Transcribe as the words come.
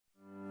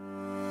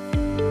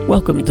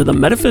Welcome to the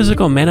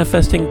Metaphysical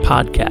Manifesting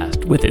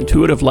Podcast with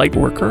intuitive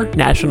lightworker,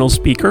 national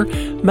speaker,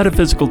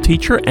 metaphysical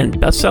teacher, and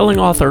best-selling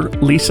author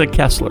Lisa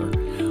Kessler.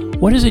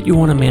 What is it you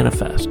want to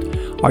manifest?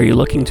 Are you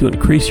looking to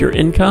increase your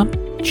income,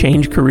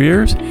 change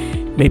careers?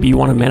 Maybe you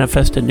want to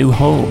manifest a new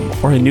home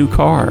or a new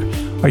car.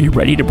 Are you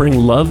ready to bring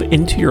love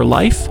into your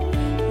life?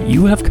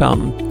 You have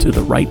come to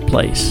the right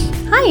place.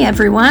 Hi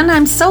everyone,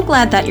 I'm so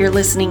glad that you're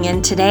listening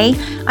in today.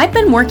 I've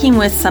been working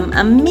with some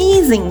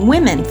amazing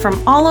women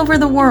from all over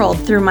the world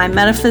through my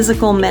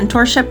metaphysical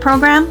mentorship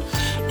program,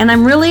 and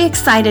I'm really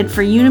excited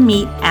for you to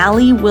meet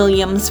Ali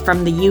Williams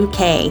from the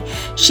UK.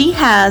 She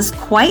has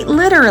quite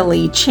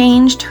literally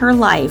changed her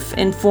life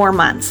in 4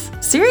 months.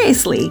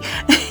 Seriously.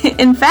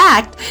 In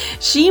fact,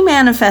 she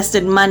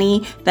manifested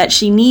money that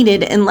she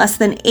needed in less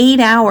than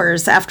 8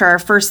 hours after our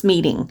first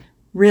meeting.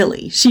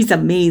 Really, she's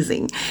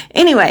amazing.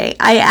 Anyway,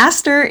 I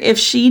asked her if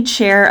she'd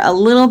share a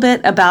little bit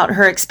about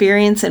her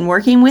experience in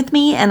working with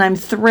me, and I'm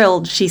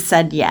thrilled she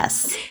said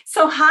yes.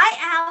 So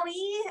hi,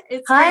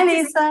 Ali. Hi,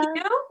 Lisa.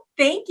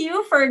 Thank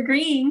you for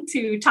agreeing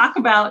to talk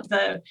about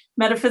the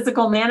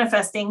metaphysical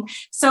manifesting.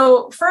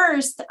 So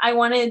first, I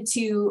wanted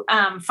to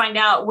find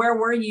out, where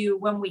were you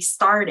when we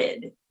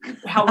started?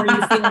 How were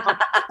you feeling when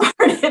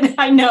we started?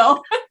 I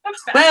know.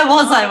 Where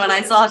was I when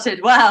I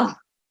started? Well,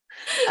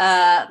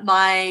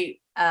 I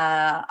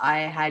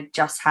had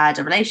just had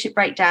a relationship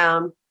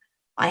breakdown.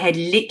 I had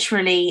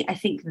literally, I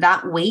think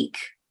that week,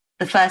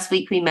 the first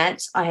week we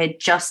met, I had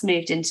just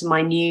moved into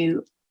my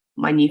new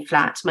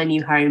flat, my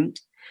new home.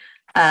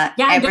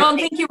 I don't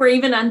think you were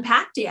even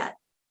unpacked yet.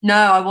 No,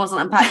 I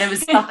wasn't unpacked. There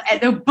was stuff,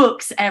 there were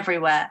books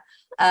everywhere.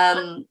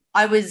 I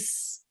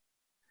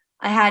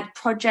had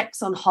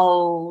projects on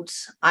hold.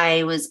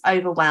 I was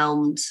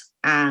overwhelmed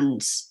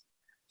and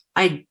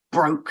I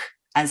broke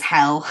as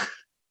hell.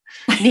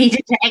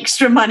 Needed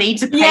extra money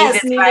to pay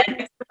this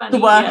rent, to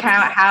work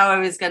out how I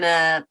was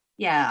gonna.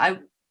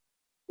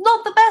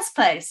 Not the best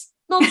place,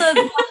 not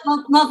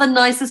the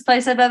nicest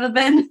place I've ever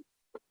been.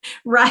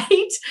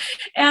 Right.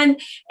 And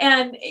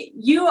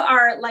you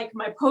are like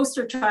my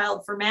poster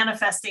child for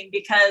manifesting,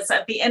 because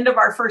at the end of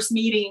our first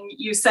meeting,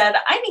 you said,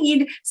 I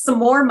need some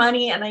more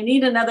money and I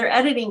need another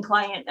editing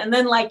client. And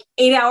then like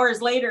 8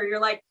 hours later,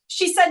 you're like,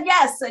 she said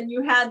yes. And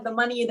you had the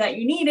money that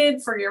you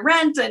needed for your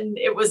rent. And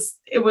it was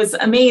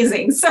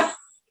amazing.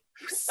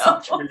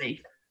 Such a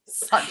relief.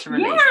 Such a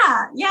relief.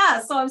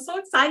 Yeah. So I'm so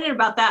excited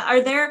about that.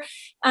 Are there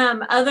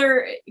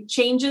other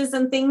changes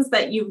and things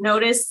that you've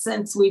noticed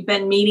since we've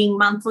been meeting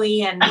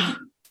monthly and,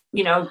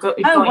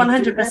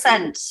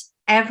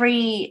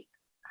 100%.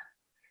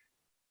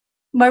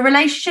 My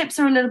relationships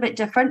are a little bit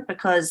different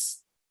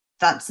because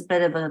that's a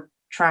bit of a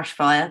trash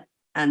fire,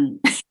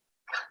 and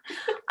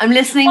I'm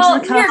listening to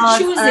the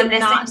cards and I'm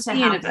listening to the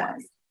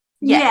universe.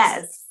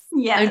 Yes.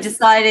 I'm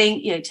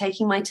deciding,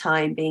 taking my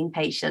time, being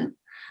patient.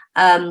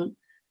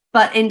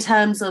 But in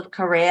terms of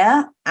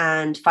career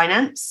and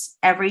finance,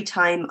 every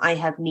time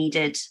I've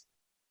needed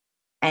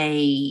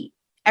money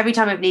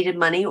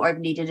or I've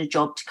needed a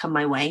job to come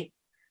my way,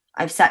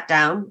 I've sat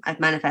down,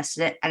 I've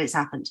manifested it, and it's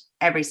happened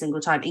every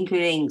single time,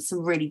 including some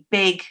really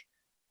big,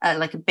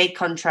 like a big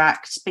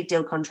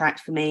deal contract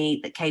for me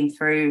that came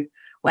through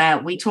where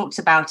we talked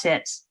about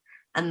it.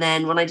 And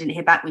then when I didn't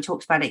hear back, we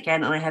talked about it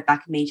again and I heard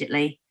back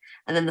immediately.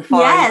 And then the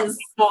following we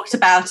talked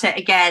about it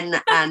again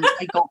and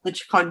I got the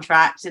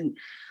contract. And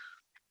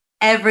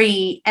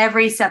every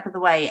step of the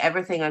way,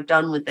 everything I've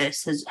done with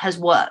this has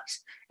worked.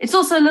 It's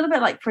also a little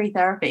bit like free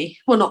therapy.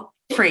 Well, not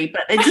free,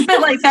 but it's a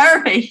bit like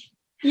therapy.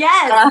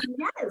 Yes.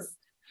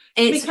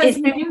 Because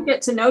you do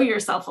get to know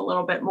yourself a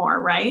little bit more,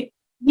 right?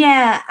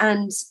 Yeah.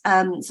 And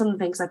some of the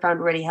things I found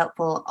really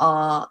helpful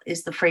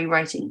is the free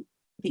writing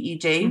that you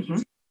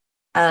do,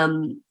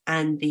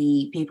 and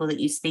the people that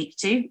you speak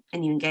to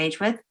and you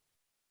engage with,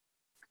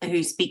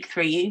 who speak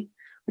through you,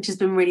 which has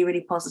been really,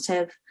 really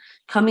positive.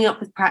 Coming up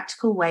with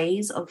practical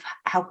ways of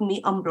helping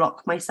me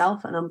unblock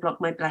myself and unblock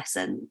my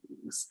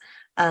blessings.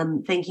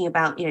 Thinking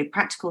about,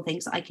 practical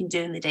things that I can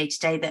do in the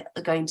day-to-day that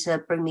are going to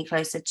bring me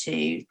closer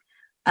to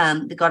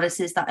the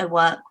goddesses that I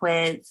work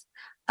with,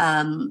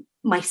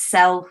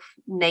 myself,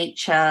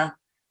 nature,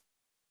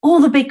 all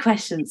the big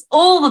questions.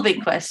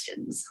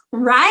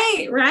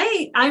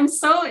 Right. I'm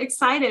so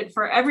excited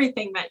for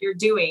everything that you're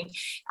doing.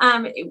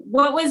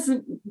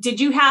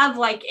 Did you have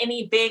like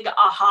any big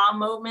aha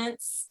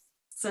moments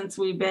since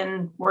we've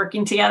been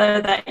working together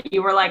that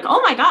you were like,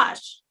 oh my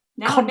gosh,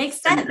 now it makes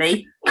sense?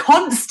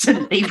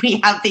 Constantly we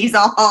have these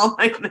aha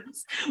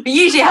moments. We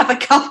usually have a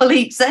couple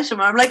each session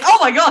where I'm like, oh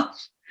my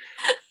gosh.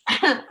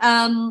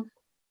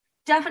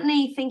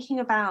 Definitely thinking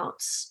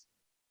about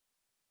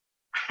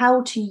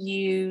how to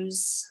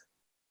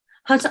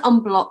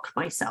unblock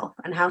myself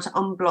and how to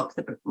unblock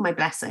my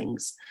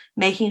blessings,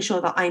 making sure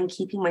that I'm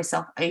keeping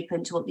myself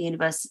open to what the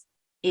universe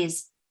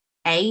is,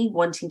 A,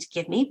 wanting to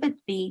give me, but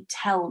B,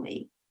 tell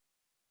me.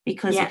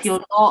 Because if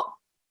you're not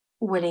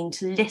willing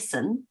to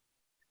listen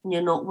and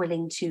you're not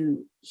willing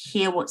to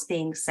hear what's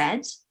being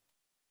said,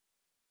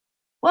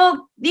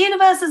 well, the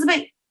universe is a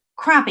bit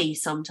crabby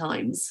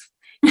sometimes.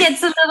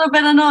 Gets a little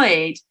bit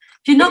annoyed.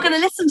 If you're not going to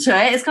listen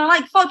to it, it's kind of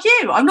like, fuck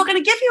you. I'm not going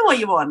to give you what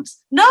you want.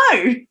 No.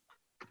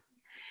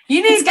 You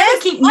need to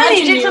keep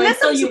nudging you to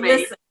listen to me.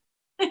 Listen.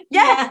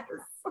 Yeah.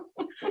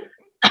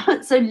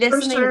 So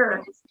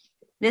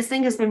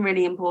listening has been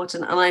really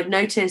important. And I've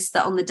noticed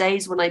that on the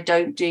days when I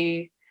don't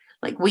do,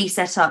 like, we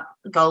set up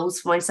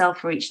goals for myself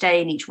for each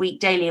day and each week,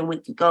 daily and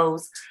weekly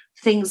goals,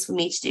 things for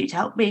me to do to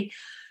help me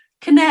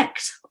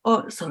connect.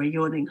 Or sorry,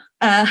 yawning.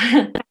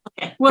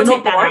 We'll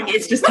take that boring,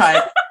 it's just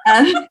tired.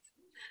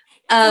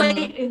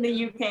 Late in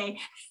the UK.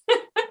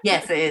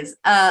 Yes, it is.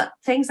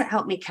 Things that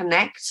help me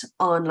connect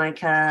on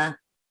a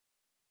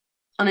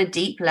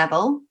deep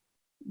level,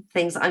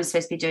 things that I'm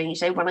supposed to be doing each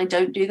day. When I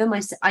don't do them,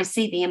 I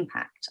see the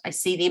impact. I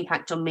see the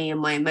impact on me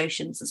and my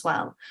emotions as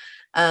well.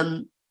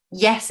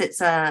 Yes,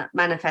 it's a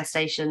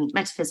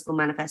metaphysical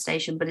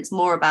manifestation, but it's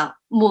more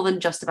than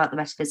just about the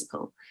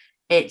metaphysical.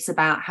 It's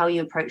about how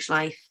you approach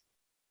life,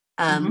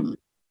 how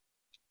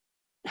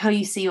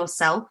you see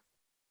yourself.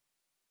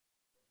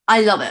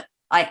 I love it.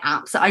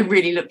 I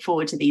really look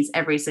forward to these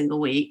every single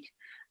week.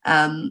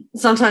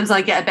 Sometimes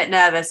I get a bit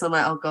nervous. I'm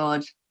like, oh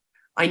God,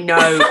 I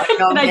know.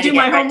 Did I do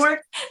my homework?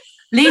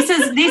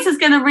 Lisa's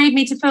going to read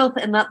me to filth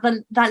in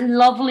that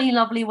lovely,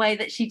 lovely way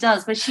that she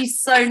does. But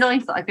she's so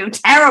nice that I feel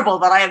terrible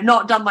that I have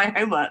not done my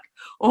homework,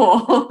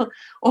 or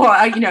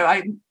I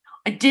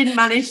didn't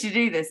manage to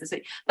do this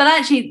week. But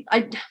actually,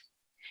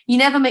 you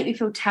never make me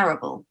feel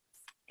terrible.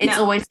 It's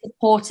always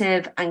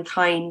supportive and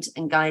kind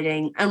and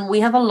guiding, and we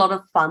have a lot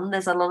of fun.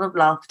 There's a lot of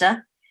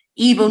laughter,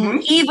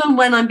 even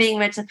when I'm being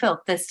read to filth.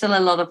 There's still a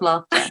lot of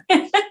laughter.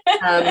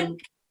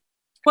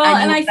 Well,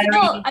 and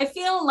I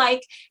feel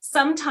like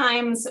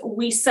sometimes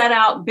we set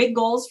out big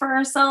goals for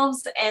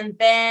ourselves and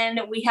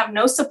then we have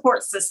no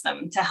support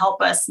system to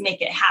help us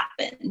make it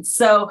happen.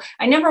 So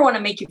I never want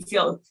to make you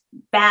feel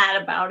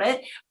bad about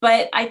it,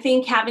 but I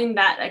think having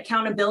that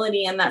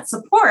accountability and that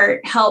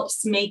support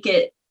helps make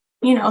it,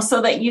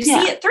 so that you see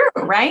it through,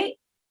 right?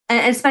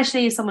 And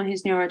especially as someone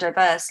who's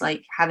neurodiverse,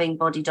 like having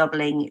body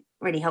doubling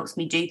really helps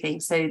me do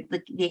things. So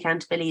the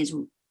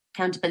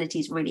accountability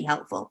is really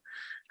helpful.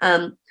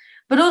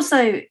 But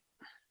also,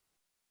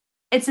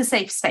 it's a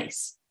safe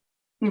space.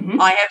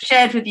 I have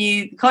shared with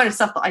you the kind of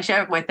stuff that I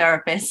share with my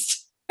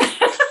therapist,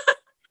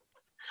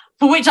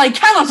 for which I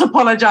cannot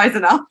apologize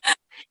enough.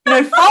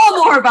 Far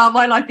more about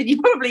my life than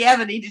you probably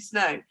ever needed to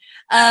know.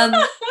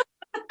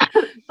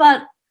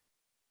 But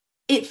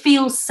it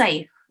feels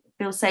safe. It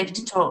feels safe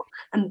to talk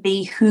and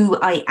be who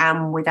I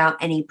am without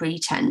any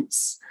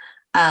pretense.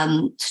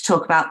 To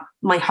talk about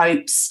my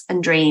hopes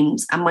and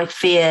dreams and my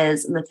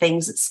fears and the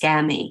things that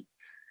scare me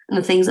and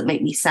the things that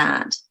make me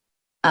sad.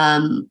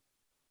 And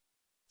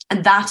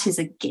that is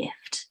a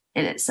gift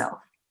in itself,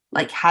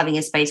 like having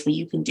a space where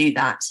you can do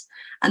that.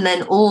 And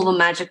then all the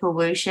magical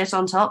woo shit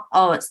on top.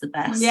 Oh, it's the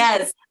best.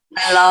 Yes.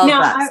 I love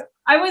that.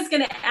 I was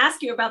going to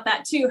ask you about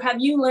that too.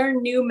 Have you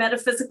learned new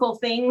metaphysical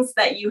things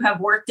that you have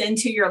worked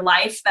into your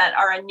life that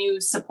are a new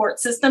support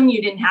system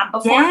you didn't have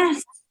before?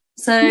 Yes.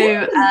 So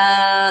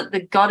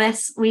the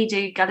goddess, we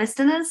do goddess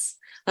dinners.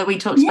 But we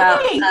talked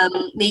about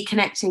me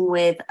connecting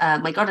with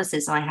my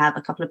goddesses. So I have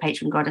a couple of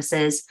patron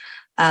goddesses.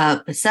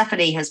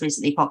 Persephone has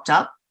recently popped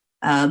up.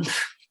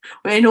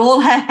 In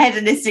all her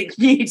hedonistic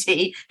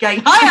beauty,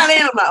 going, hi, Ali.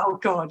 And I'm like, oh,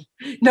 God,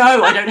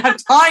 no, I don't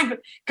have time.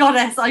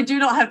 Goddess, I do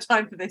not have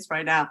time for this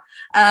right now.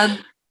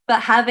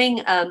 But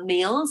having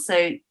meals.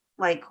 So,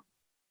 like,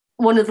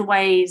 one of the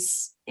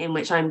ways in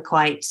which I'm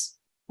quite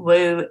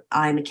woo,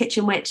 I'm a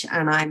kitchen witch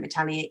and I'm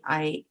Italian.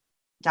 I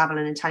dabble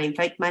in Italian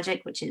folk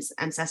magic, which is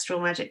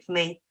ancestral magic for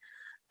me.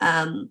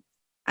 And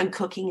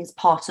cooking is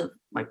part of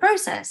my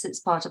process. It's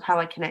part of how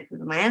I connect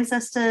with my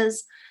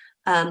ancestors.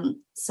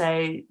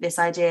 So this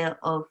idea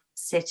of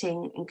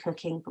sitting and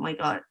cooking for my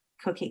God,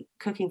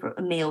 cooking for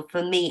a meal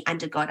for me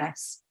and a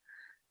goddess,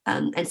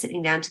 and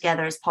sitting down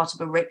together as part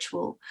of a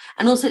ritual.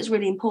 And also it's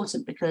really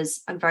important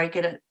because I'm very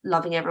good at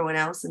loving everyone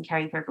else and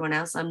caring for everyone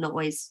else. I'm not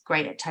always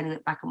great at turning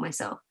it back on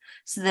myself.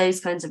 So those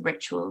kinds of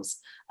rituals,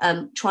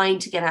 trying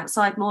to get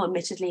outside more.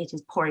 Admittedly, it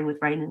is pouring with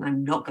rain and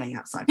I'm not going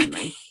outside with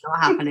rain. Not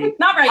happening.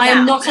 Not right now. I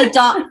am not a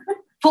dance.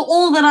 For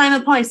all that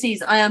I'm a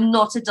Pisces, I am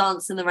not a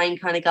dance in the rain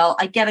kind of girl.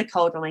 I get a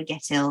cold when I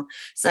get ill.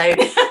 So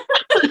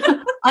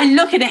I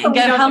look at it and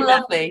go, how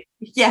lovely.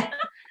 Yeah.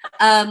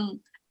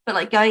 But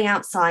like going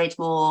outside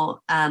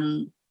more,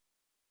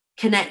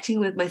 connecting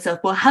with myself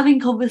more, having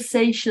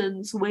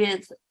conversations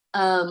with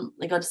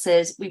my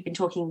goddesses. We've been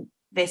talking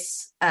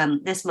this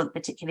month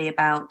particularly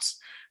about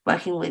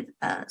working with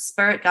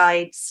spirit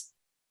guides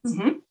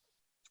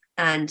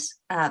and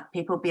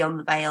people beyond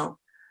the veil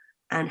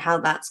and how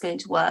that's going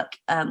to work.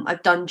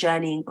 I've done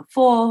journeying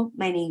before,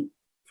 mainly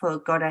for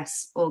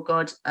goddess or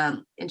god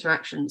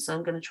interaction. So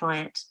I'm going to try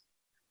it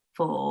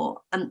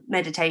for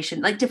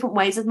meditation, like different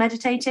ways of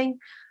meditating.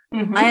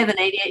 I have an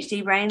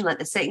ADHD brain, like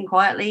the sitting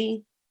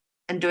quietly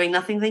and doing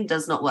nothing thing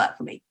does not work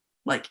for me.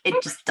 Like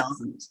it just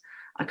doesn't.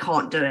 I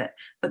can't do it.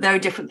 But there are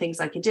different things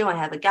I can do. I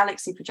have a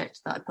galaxy projector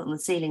that I put on the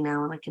ceiling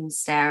now and I can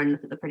stare and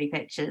look at the pretty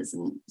pictures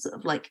and sort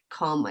of like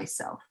calm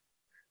myself.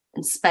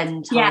 and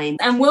spend time. Yeah,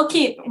 and we'll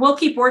keep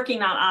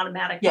working on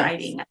automatic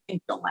writing. I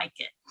think you'll like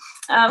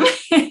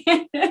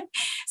it.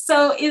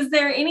 So is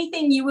there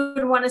anything you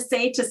would want to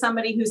say to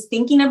somebody who's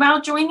thinking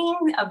about joining,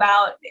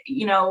 about,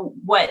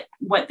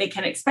 what they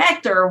can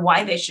expect or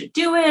why they should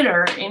do it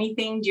or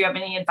anything? Do you have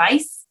any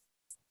advice?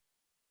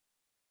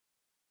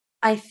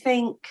 I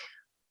think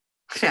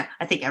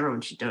everyone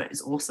should do it.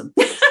 It's awesome.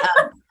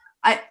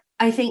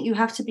 I think you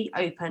have to be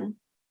open.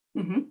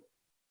 Mm-hmm.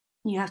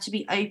 You have to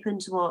be open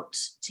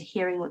to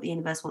hearing what the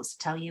universe wants to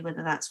tell you,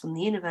 whether that's from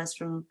the universe,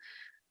 from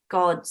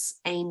gods,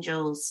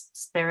 angels,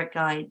 spirit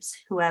guides,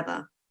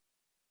 whoever,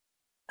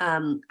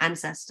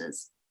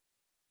 ancestors.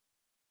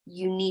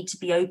 You need to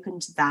be open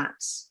to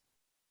that.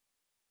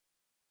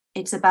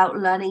 It's about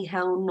learning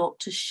how not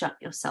to shut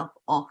yourself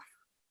off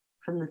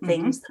from the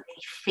things that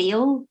we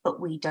feel, but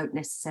we don't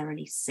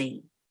necessarily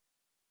see.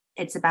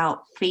 It's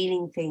about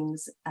feeling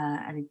things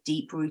at a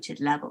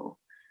deep-rooted level.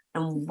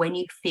 And when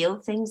you feel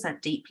things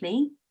that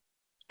deeply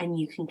and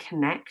you can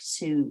connect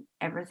to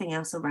everything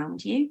else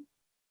around you,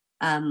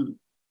 the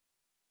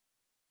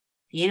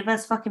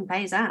universe fucking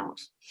pays out.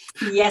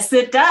 Yes,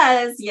 it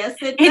does.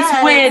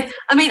 It's weird.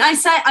 I mean, I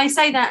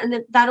say that,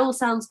 and that all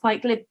sounds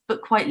quite glib,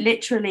 but quite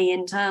literally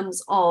in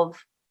terms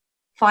of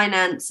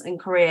finance and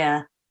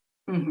career.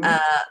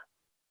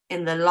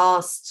 In the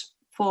last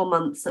 4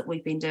 months that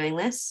we've been doing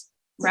this,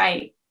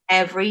 right?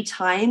 Every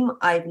time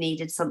I've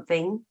needed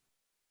something,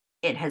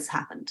 it has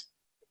happened.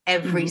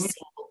 Every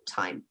single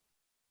time.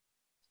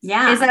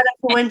 Yeah. Is that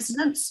a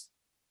coincidence?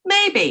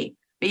 Maybe.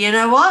 But you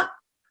know what?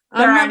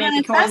 I'm not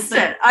going to test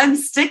it. I'm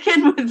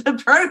sticking with the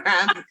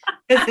program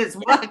because it's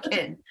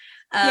working.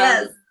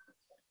 Yes.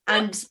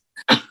 And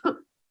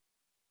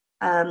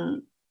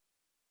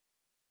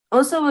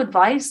also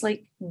advice,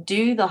 like,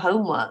 do the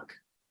homework.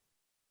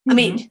 I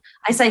mean,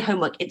 I say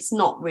homework. It's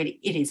not really.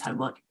 It is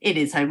homework.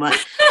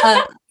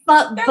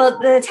 But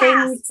the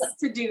things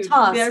to do,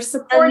 they're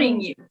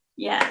supporting you.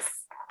 Yes.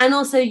 And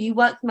also you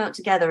work them out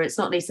together. It's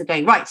not Lisa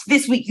going, right,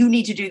 this week you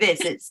need to do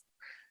this. It's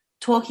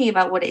talking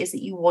about what it is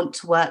that you want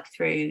to work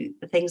through,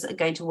 the things that are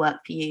going to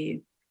work for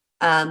you.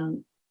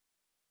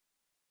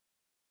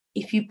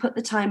 If you put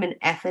the time and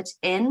effort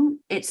in,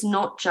 it's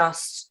not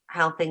just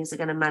how things are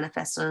going to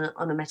manifest on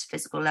a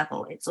metaphysical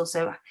level. It's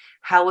also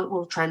how it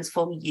will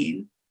transform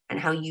you and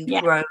how you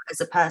grow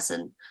as a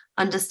person,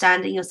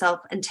 understanding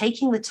yourself and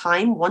taking the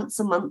time once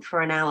a month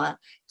for an hour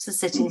to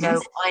sit and go,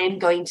 I am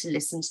going to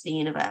listen to the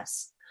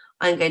universe.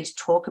 I'm going to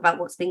talk about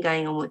what's been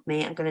going on with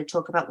me. I'm going to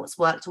talk about what's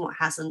worked and what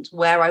hasn't,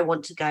 where I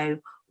want to go,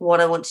 what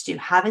I want to do.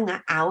 Having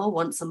that hour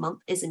once a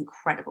month is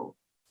incredible,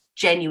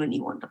 genuinely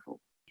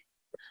wonderful.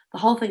 The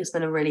whole thing has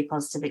been a really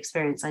positive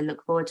experience. I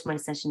look forward to my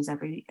sessions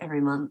every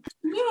month.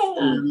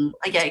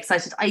 I get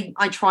excited.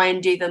 I try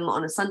and do them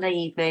on a Sunday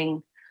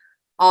evening.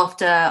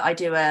 After I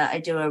do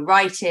a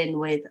write-in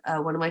with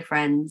one of my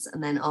friends,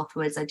 and then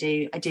afterwards I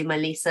do my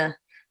Lisa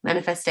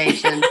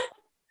manifestation,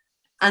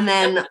 and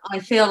then I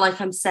feel like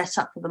I'm set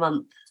up for the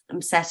month.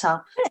 I'm set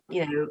up,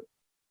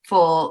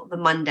 for the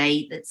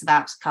Monday that's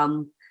about to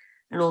come,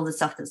 and all the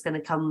stuff that's going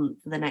to come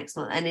for the next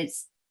month. And it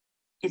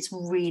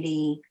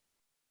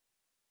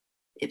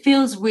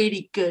feels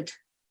really good.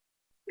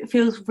 It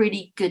feels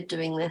really good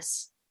doing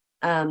this,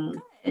 and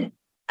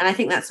I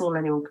think that's all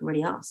anyone can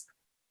really ask.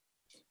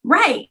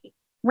 Right.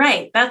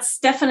 That's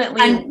definitely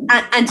and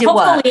it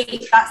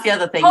works. That's the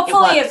other thing.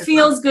 Hopefully it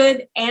feels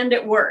good and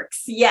it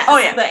works. Yes. Oh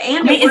yeah.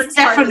 It's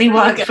definitely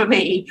worked for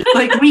me.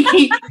 Like we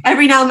keep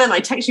every now and then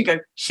I text you and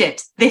go,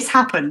 shit, this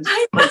happened.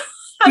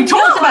 We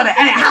talked about it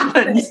and it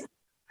happened.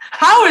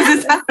 How has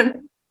this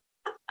happened?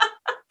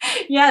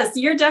 Yes,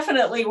 you're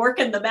definitely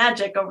working the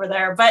magic over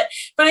there. But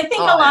I think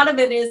a lot of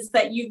it is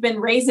that you've been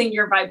raising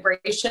your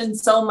vibration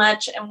so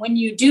much. And when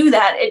you do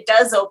that, it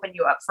does open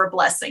you up for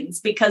blessings,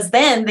 because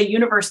then the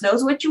universe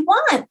knows what you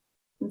want.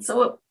 And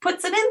so it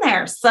puts it in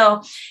there.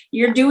 So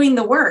you're doing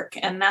the work,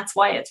 and that's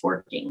why it's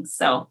working.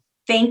 So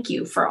thank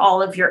you for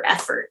all of your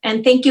effort.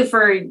 And thank you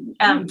for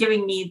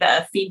giving me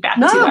the feedback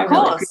too. Of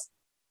course.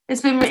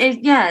 It's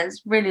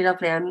really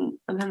lovely. I'm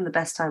having the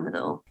best time with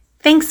it all.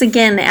 Thanks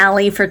again,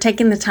 Allie, for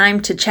taking the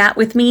time to chat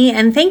with me,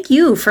 and thank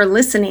you for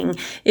listening.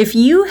 If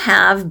you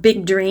have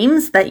big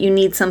dreams that you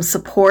need some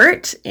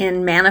support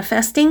in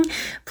manifesting,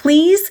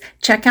 please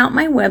check out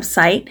my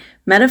website,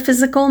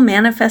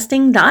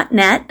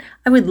 metaphysicalmanifesting.net.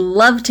 I would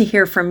love to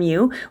hear from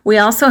you. We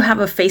also have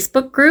a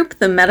Facebook group,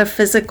 the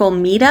Metaphysical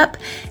Meetup,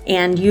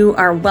 and you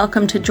are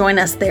welcome to join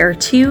us there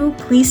too.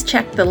 Please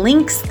check the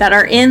links that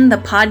are in the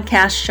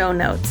podcast show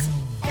notes.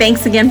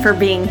 Thanks again for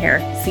being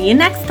here. See you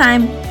next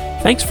time.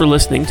 Thanks for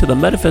listening to the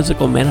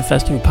Metaphysical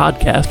Manifesting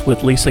Podcast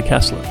with Lisa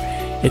Kessler.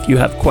 If you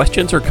have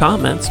questions or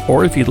comments,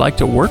 or if you'd like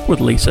to work with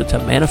Lisa to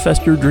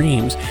manifest your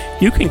dreams,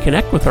 you can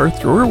connect with her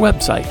through her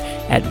website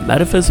at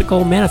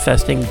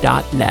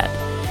metaphysicalmanifesting.net.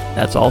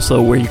 That's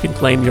also where you can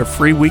claim your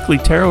free weekly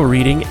tarot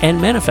reading and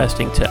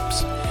manifesting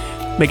tips.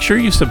 Make sure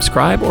you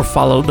subscribe or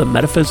follow the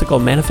Metaphysical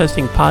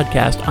Manifesting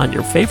Podcast on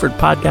your favorite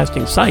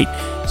podcasting site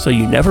so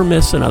you never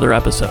miss another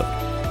episode.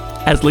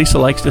 As Lisa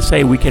likes to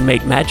say, we can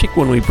make magic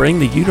when we bring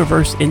the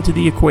universe into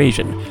the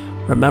equation.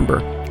 Remember,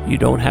 you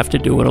don't have to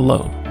do it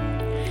alone.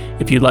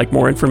 If you'd like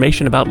more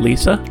information about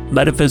Lisa,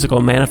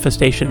 Metaphysical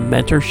Manifestation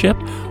Mentorship,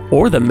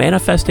 or the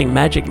Manifesting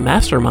Magic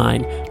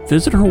Mastermind,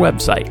 visit her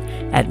website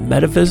at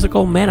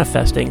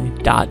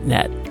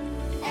metaphysicalmanifesting.net.